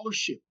that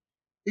scholarship.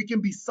 It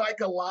can be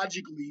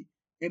psychologically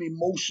and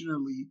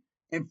emotionally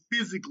and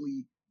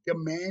physically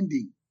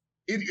demanding.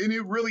 And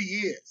it really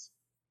is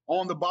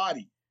on the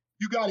body.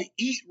 You got to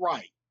eat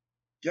right.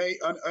 Okay,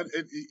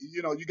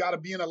 you got to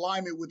be in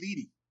alignment with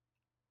eating.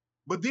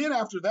 But then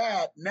after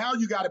that, now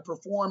you got to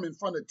perform in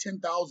front of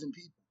 10,000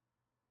 people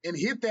and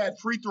hit that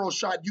free throw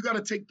shot. You got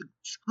to take the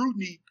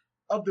scrutiny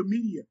of the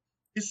media.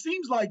 It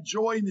seems like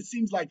joy and it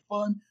seems like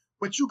fun,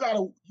 but you got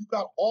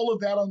all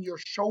of that on your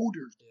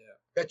shoulders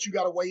that you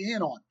got to weigh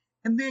in on.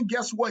 And then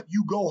guess what?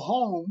 You go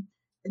home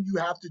and you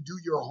have to do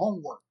your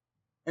homework.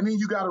 And then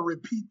you got to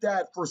repeat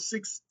that for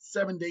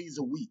 6-7 days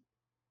a week.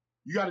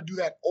 You got to do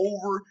that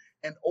over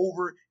and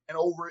over and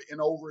over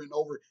and over and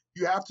over.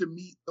 You have to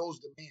meet those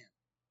demands.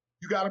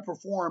 You got to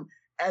perform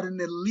at an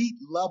elite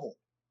level.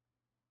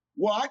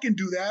 Well, I can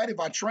do that if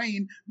I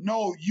train.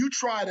 No, you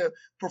try to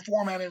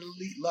perform at an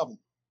elite level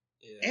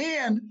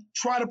and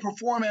try to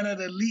perform at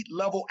an elite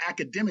level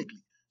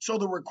academically. So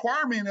the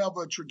requirement of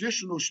a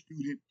traditional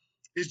student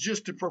is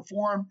just to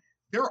perform.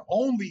 Their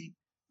only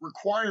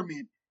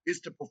requirement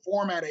is to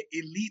perform at an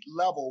elite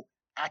level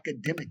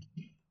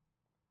academically,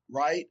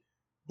 right?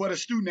 But a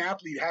student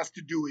athlete has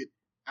to do it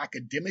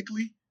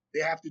academically.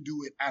 They have to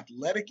do it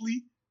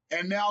athletically.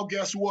 And now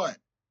guess what?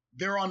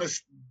 They're on a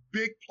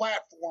big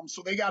platform,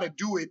 so they got to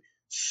do it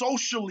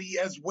socially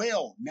as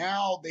well.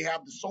 Now they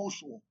have the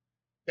social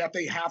that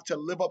they have to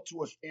live up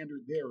to a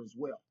standard there as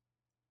well.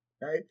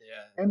 Okay?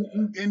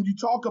 Yeah. And you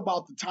talk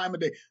about the time of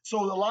day.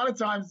 So a lot of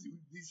times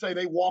you say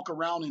they walk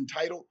around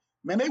entitled.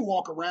 Man, they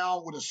walk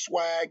around with a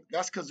swag.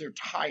 That's because they're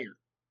tired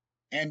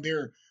and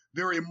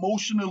they're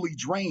emotionally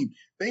drained.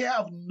 They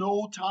have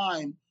no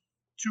time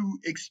to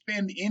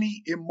expend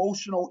any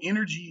emotional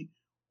energy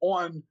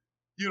on,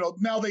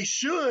 now they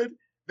should.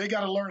 They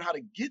got to learn how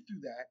to get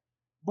through that.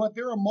 But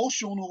their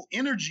emotional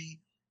energy,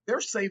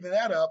 they're saving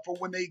that up for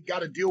when they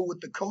got to deal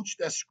with the coach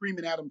that's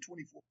screaming at them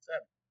 24/7.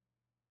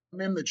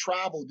 And then the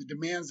travel, the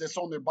demands that's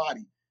on their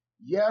body.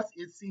 Yes,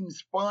 it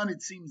seems fun,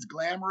 it seems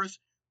glamorous,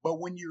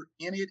 but when you're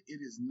in it, it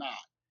is not.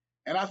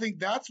 And I think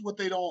that's what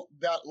that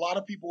a lot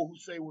of people who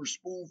say we're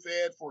spoon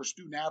fed for a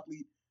student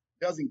athlete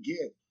doesn't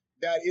get.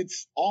 That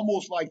it's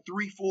almost like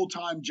 3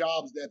 full-time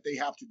jobs that they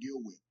have to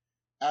deal with.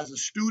 As a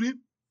student,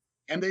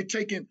 and they're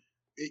taking,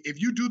 if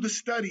you do the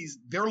studies,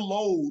 their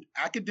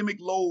academic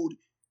load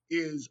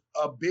is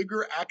a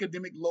bigger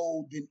academic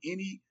load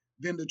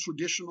than the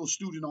traditional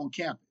student on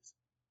campus.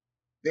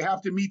 They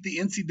have to meet the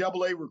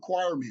NCAA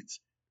requirements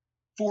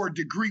for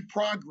degree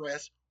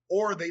progress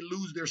or they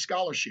lose their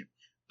scholarship.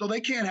 So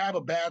they can't have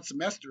a bad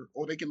semester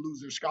or they can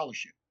lose their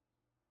scholarship.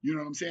 You know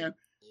what I'm saying?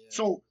 Yeah.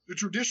 So the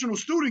traditional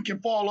student can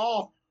fall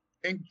off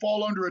and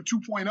fall under a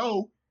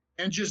 2.0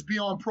 and just be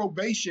on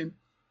probation,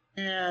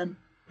 and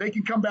they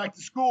can come back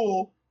to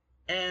school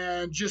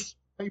and just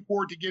pay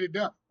for it to get it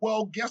done.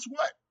 Well, guess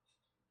what?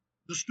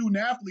 The student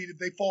athlete, if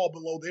they fall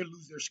below, they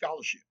lose their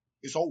scholarship.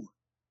 It's over.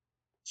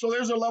 So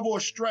there's a level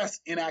of stress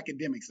in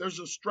academics. There's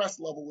a stress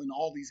level in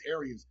all these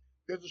areas.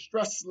 There's a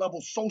stress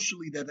level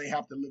socially that they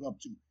have to live up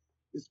to,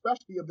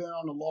 especially if they're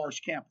on a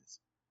large campus.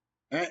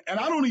 And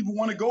I don't even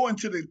want to go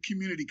into the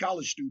community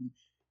college student.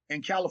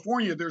 In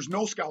California, there's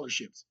no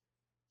scholarships.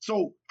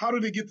 So how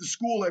do they get to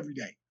school every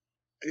day?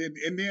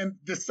 And then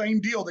the same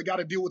deal, they got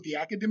to deal with the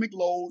academic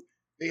load.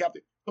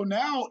 So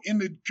now in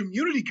the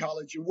community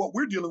college and what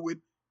we're dealing with,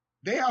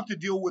 they have to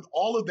deal with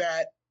all of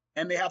that,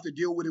 and they have to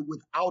deal with it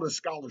without a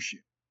scholarship.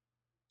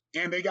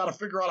 And they got to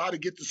figure out how to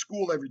get to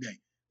school every day.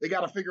 They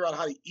got to figure out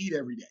how to eat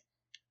every day.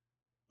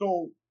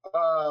 So,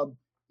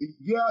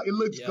 it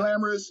looks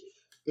glamorous.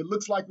 It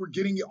looks like we're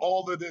getting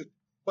all of this.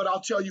 But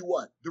I'll tell you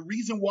what, the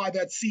reason why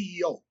that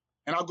CEO,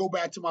 and I'll go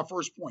back to my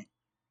first point,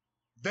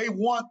 they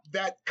want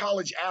that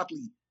college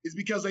athlete is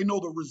because they know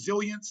the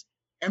resilience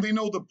and they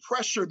know the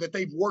pressure that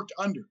they've worked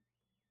under.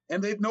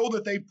 And they know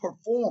that they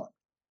perform.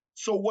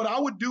 So what I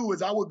would do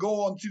is I would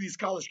go onto these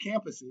college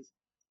campuses,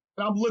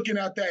 and I'm looking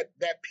at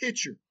that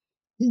pitcher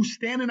who's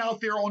standing out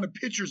there on the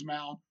pitcher's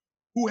mound,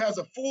 who has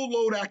a full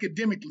load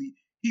academically.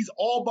 He's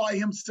all by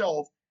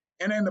himself.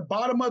 And in the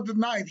bottom of the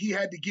ninth, he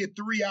had to get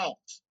 3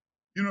 outs.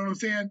 You know what I'm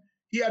saying?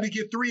 He had to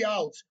get 3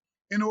 outs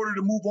in order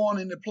to move on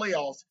in the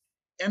playoffs.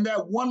 And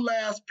that one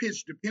last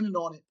pitch depended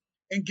on it.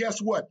 And guess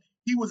what?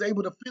 He was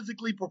able to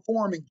physically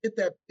perform and get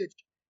that pitch,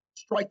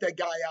 strike that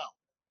guy out.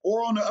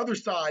 Or on the other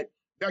side,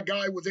 that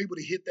guy was able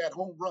to hit that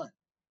home run.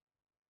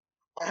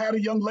 I had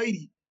a young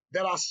lady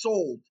that I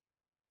sold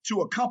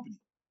to a company.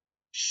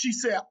 She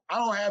said, I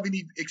don't have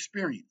any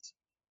experience.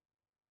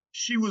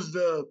 She was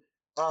a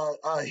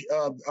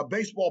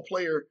baseball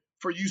player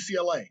for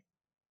UCLA.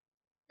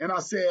 And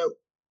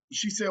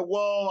she said,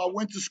 well, I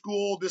went to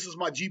school. This is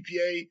my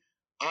GPA.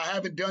 I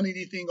haven't done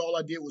anything. All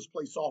I did was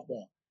play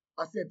softball.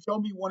 I said, tell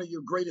me one of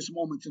your greatest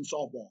moments in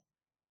softball.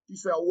 She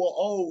said,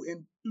 well,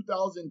 in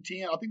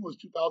 2010, I think it was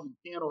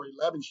 2010 or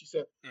 11, she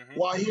said,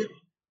 well, I hit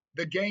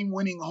the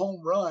game-winning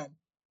home run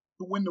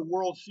to win the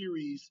World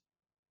Series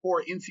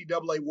for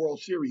NCAA World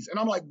Series. And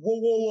I'm like,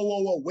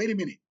 whoa, wait a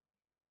minute.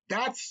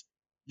 That's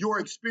your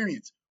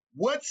experience.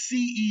 What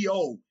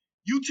CEO?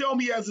 You tell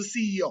me as a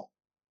CEO,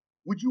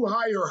 would you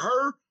hire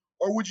her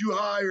or would you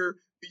hire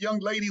the young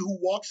lady who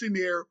walks in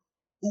there,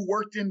 who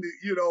worked in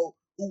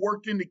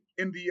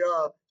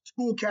the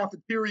school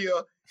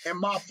cafeteria and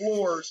mop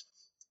floors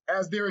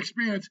as their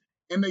experience,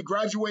 and they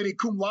graduated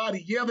cum laude?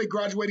 Yeah, they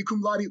graduated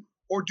cum laude.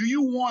 Or do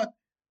you want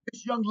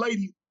this young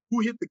lady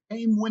who hit the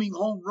game-winning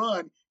home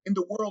run in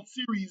the World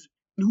Series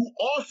and who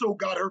also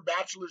got her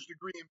bachelor's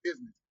degree in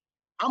business?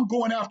 I'm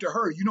going after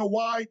her. You know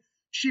why?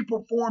 She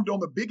performed on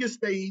the biggest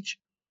stage.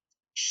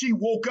 She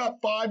woke up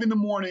 5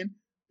 a.m.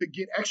 to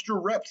get extra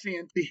reps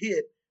in to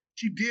hit.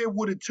 She did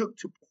what it took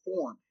to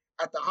perform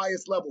at the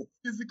highest level,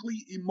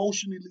 physically,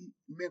 emotionally,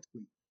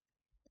 mentally.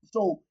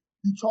 So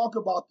you talk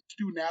about the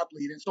student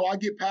athlete, and so I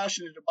get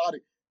passionate about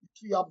it.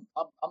 See, I'm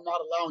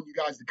not allowing you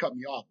guys to cut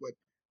me off, but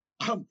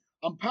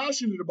I'm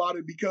passionate about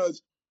it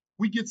because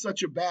we get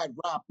such a bad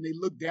rap, and they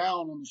look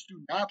down on the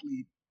student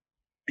athlete,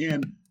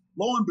 and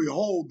lo and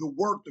behold, the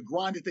work, the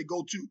grind that they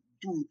go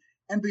through,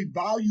 and the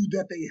value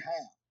that they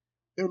have,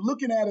 they're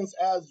looking at us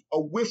as a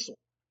whistle.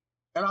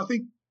 And I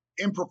think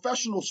in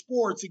professional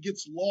sports, it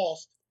gets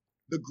lost,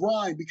 the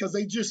grind, because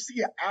they just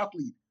see an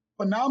athlete,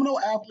 phenomenal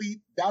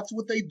athlete. That's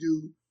what they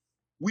do.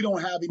 We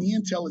don't have any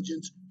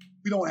intelligence.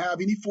 We don't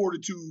have any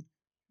fortitude.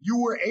 You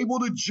were able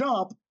to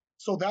jump,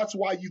 so that's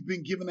why you've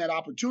been given that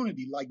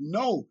opportunity. Like,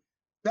 no,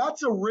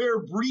 that's a rare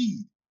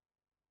breed.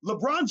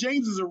 LeBron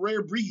James is a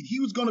rare breed. He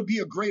was going to be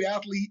a great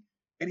athlete,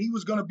 and he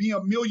was going to be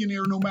a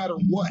millionaire no matter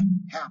what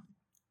happened.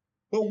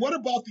 But what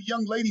about the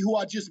young lady who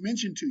I just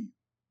mentioned to you?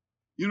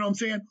 You know what I'm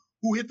saying?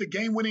 Who hit the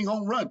game-winning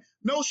home run.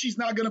 No, she's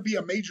not going to be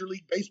a Major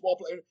League Baseball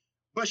player,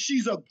 but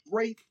she's a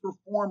great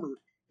performer,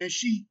 and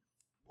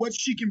what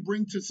she can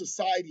bring to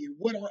society and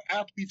what our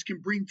athletes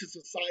can bring to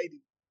society,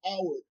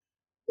 power,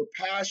 the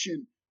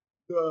passion,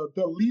 the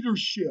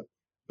leadership,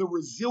 the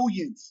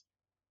resilience,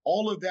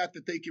 all of that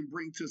they can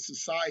bring to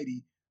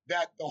society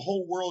that the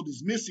whole world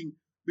is missing,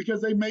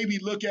 because they maybe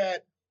look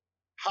at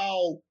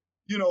how,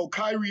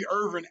 Kyrie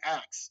Irving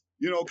acts,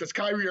 because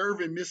Kyrie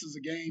Irving misses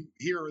a game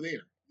here or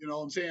there, you know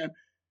what I'm saying?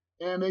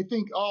 And they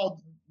think, oh,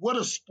 what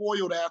a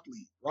spoiled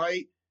athlete,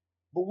 right?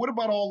 But what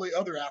about all the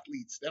other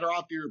athletes that are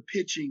out there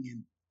pitching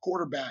and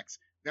quarterbacks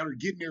that are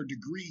getting their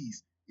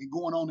degrees and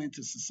going on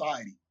into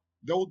society?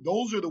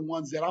 Those are the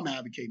ones that I'm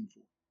advocating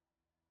for.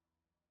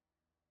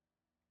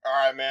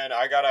 All right, man.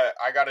 I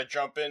gotta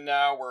jump in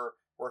now.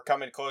 We're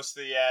coming close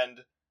to the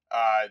end.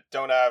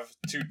 Don't have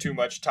too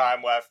much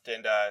time left,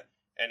 and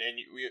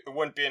it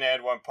wouldn't be an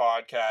And One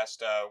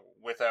podcast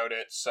without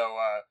it. So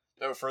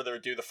no further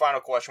ado, the final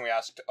question we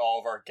asked all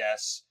of our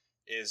guests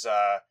is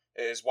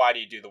why do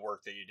you do the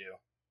work that you do?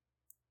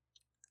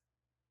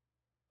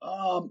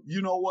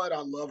 You know what?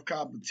 I love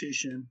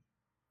competition.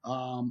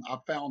 I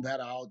found that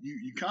out.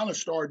 You kind of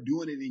start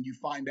doing it and you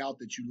find out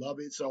that you love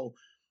it. So,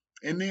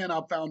 and then I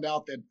found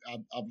out that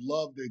I've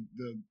loved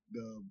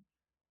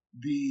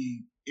the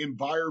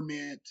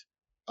environment,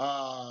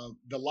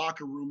 the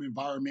locker room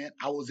environment.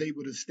 I was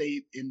able to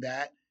stay in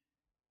that.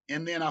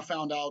 And then I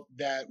found out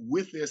that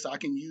with this, I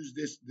can use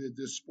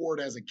the sport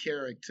as a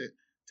carrot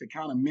to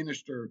kind of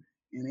minister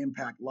and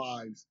impact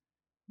lives,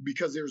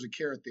 because there's a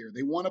carrot there.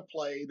 They want to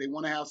play, they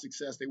want to have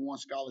success, they want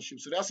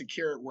scholarships. So that's a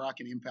carrot where I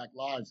can impact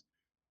lives.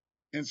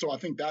 And so I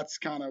think that's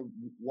kind of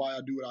why I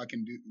do what I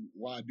can do,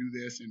 why I do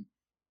this. And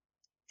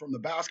from the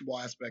basketball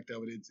aspect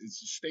of it, it's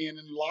just staying in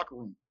the locker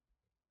room.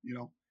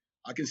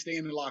 I can stay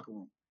in the locker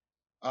room.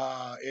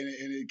 And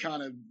it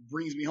kind of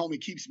brings me home.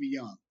 It keeps me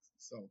young.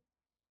 So.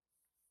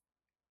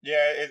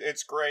 Yeah,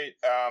 it's great.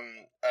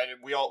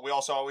 And we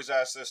also always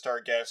ask this to our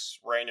guests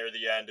right near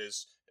the end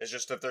is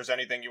just if there's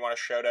anything you want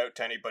to shout out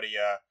to anybody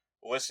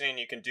listening,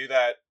 you can do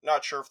that.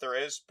 Not sure if there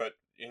is, but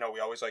we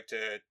always like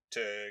to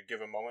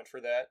give a moment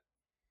for that.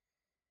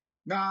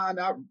 Nah,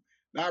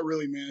 not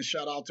really, man.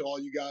 Shout out to all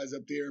you guys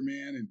up there,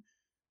 man,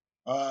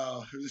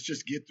 and let's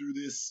just get through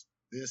this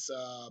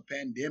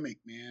pandemic,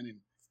 man, and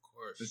of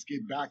course, let's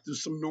get back to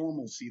some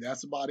normalcy.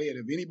 That's about it.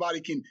 If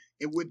anybody can,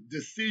 and with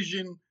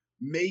decision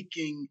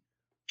making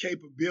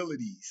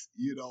capabilities,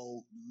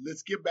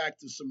 let's get back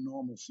to some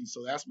normalcy.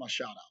 So that's my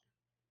shout out.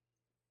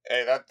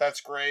 Hey,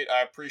 that's great.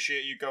 I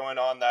appreciate you going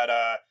on that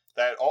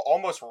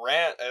almost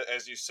rant,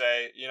 as you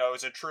say.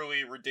 It's a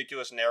truly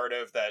ridiculous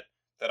narrative that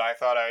I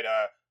thought I'd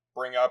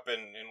bring up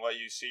and let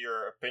you see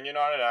your opinion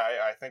on it.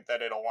 I think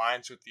that it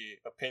aligns with the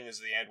opinions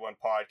of the And One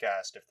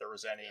podcast. If there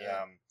was any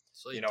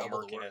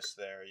murkiness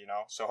there,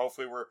 So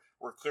hopefully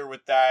we're clear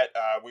with that.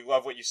 We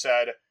love what you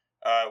said.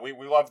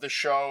 We love the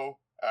show.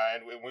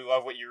 And we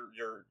love what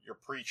you're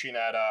preaching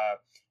at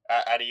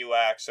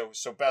ELAC.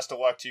 So best of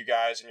luck to you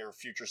guys in your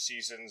future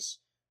seasons.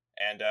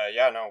 And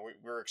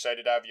we're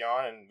excited to have you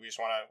on, and we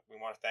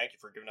want to thank you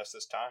for giving us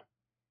this time.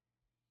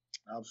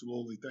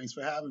 Absolutely, thanks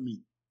for having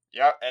me.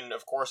 Yeah, and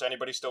of course,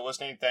 anybody still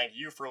listening, thank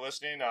you for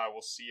listening.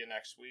 We'll see you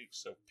next week.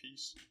 So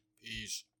peace.